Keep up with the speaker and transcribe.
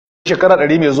shekara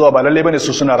 100 mai zuwa ba lalle bane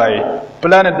su suna raye.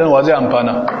 Planet din wa zai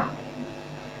amfana?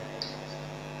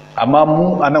 Amma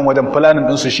mu a nan wajen planet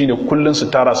din su shine kullun su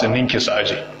tara su ninke su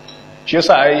aje. Shi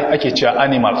yasa ai ake cewa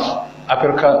animals,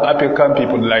 African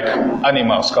people like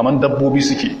animals, kaman dabbobi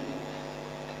suke.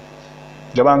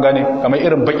 Jama'an gane, kamar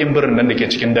irin bakin birin nan da ke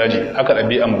cikin daji, haka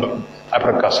ɗabi'an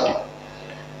Afirka suke.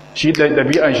 Shi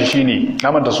ɗabi'an shi shine,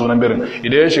 na manta sunan birin,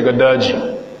 idan ya shiga daji,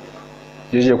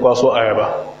 ya je kwaso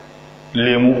ayaba,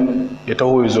 lemu, ya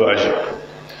taho ya zo aji.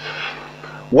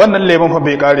 Wannan lemon fa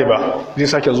bai kare ba, zai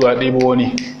sake zuwa ɗebo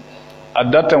wani.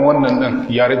 Addatan wannan ɗin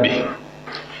ya riɓe.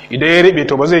 Idan ya riɓe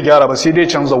to ba zai gyara ba sai dai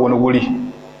canza wani guri.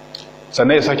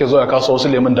 Sannan ya sake zuwa kaso wasu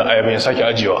lemun da ayaba ya sake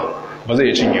ajiyewa, ba zai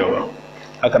iya cinyewa ba.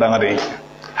 Haka dan adam yake,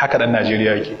 haka dan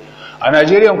Najeriya yake. A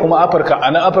Najeriya kuma Afirka,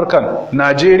 a na Afirkan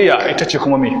Najeriya ita ce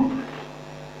kuma me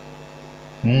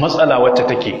matsala wacce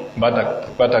take ba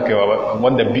ta kaiwa ba,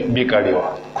 wanda bai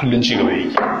karewa, kullun ci gaba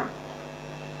yake.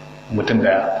 Mutum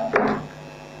daya.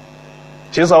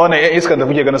 Sai sa wannan yan iska da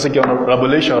kuke ganin suke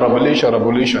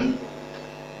revolution.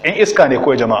 Yan iska ne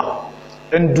kawai jama'a.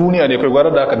 Ɗan duniya ne kawai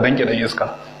gwara da aka danke ɗan iska.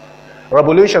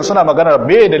 Revolution suna magana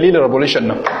me dalilin revolution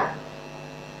nan.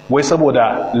 Wai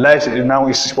saboda life now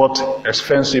is what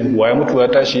expensive, waye mutu ya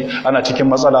tashi ana cikin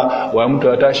matsala, waye mutu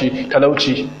ya tashi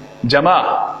talauci.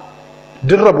 Jama'a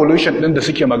duk revolution din da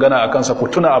suke magana a kansa ku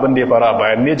tuna abin da ya fara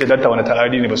bayan ne jadatta wani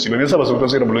ta'adi ne ba su yi ba, me yasa ba su fito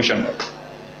sai revolution.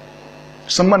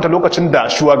 Sun manta lokacin da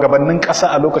shugabannin ƙasa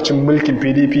a lokacin mulkin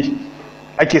PDP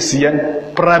ake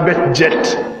siyan private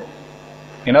jet.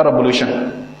 Ina revolution.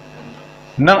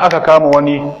 Nan aka kama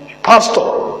wani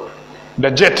pastor da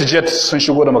jet sun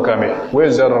shigo da makamai. Where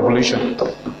is the revolution?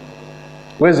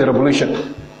 Where is the revolution?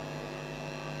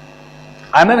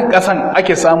 A nan kasan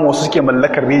ake samu wasu suke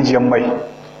mallakar rijiyar mai.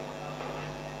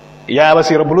 Ya ba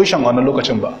sai revolution wannan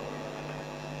lokacin ba.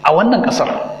 A wannan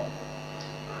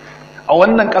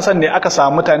kasar ne aka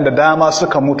samu mutane da dama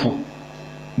suka mutu.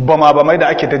 Bama mai da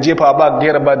ake ta jefa ba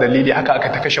gaira ba dalili, haka aka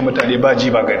ta kashe mutane ba ji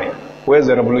ba gani. Where is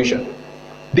the revolution?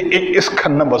 Duk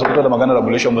iskan nan ba su fito da maganar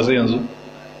revolution ba sai yanzu.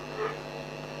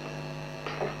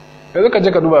 Yanzu ka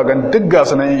je ka duba gan duk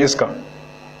gasu nan yin iska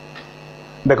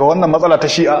daga wannan matsala ta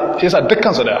shi'a, shi yasa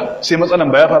dukkansu daya, sai matsalan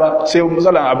bayafara, sai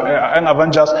matsalan yan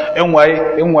avengers, yan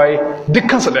waye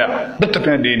dukkansu daya, duk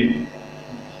tafiyan da ne.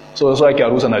 So ake a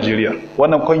rusa Najeriya.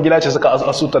 Wannan kwangila ce suka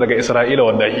asuta daga Isra'ila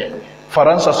wallahi.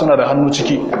 Faransa suna da hannu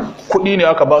ciki, kuɗi ne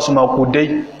aka ba su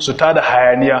makudai su tada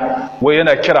hayaniya. Wai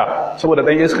yana kira saboda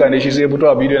dan iska ne shi sai ya fito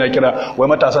a bidiyo yana kira wai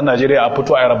matasan Najeriya a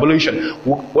fito a revolution.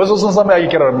 Wasu sun san me ake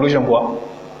kira revolution kuwa.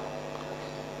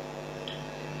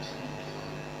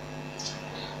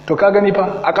 To ka gani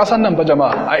fa a ƙasan nan fa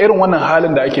jama'a, a irin wannan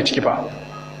halin da ake ciki fa,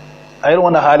 a irin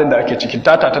wannan halin da ake ciki,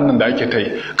 tatatan nan da ake ta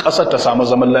yi, ƙasar ta samu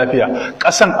zaman lafiya,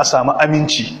 ƙasan a samu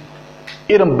aminci,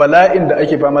 irin bala'in da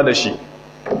ake fama da shi.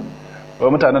 Wa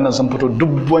mutanen nan sun fito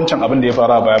duk wancan abin da ya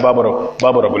fara baya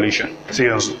babu revolution sai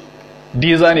yanzu.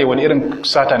 Diza ne wani irin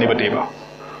sata ne ba ta yi ba.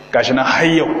 Gashi nan har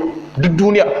yau duk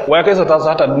duniya waya kai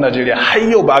sata duk Najeriya har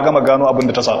yau ba a gama gano abin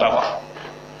da ta sata ba.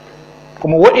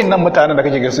 Kuma waɗannan mutanen da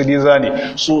kake ga su diza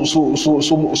ne su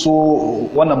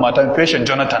wannan matan Patient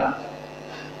Jonathan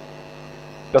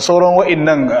da sauran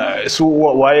waɗannan su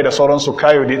waye da sauransu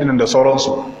kayo dinin da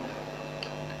sauransu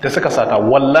da suka sata,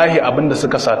 wallahi abinda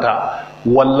suka sata,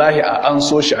 wallahi a an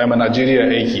so shi a Najeriya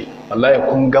aiki, wallahi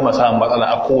kun gama samun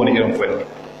matsala a kowane irin fanni.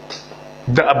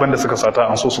 Duk abinda suka sata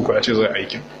an so su ko a ce zai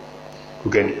aikin ku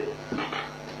gani,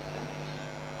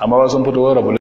 amma ba sun fito rabu.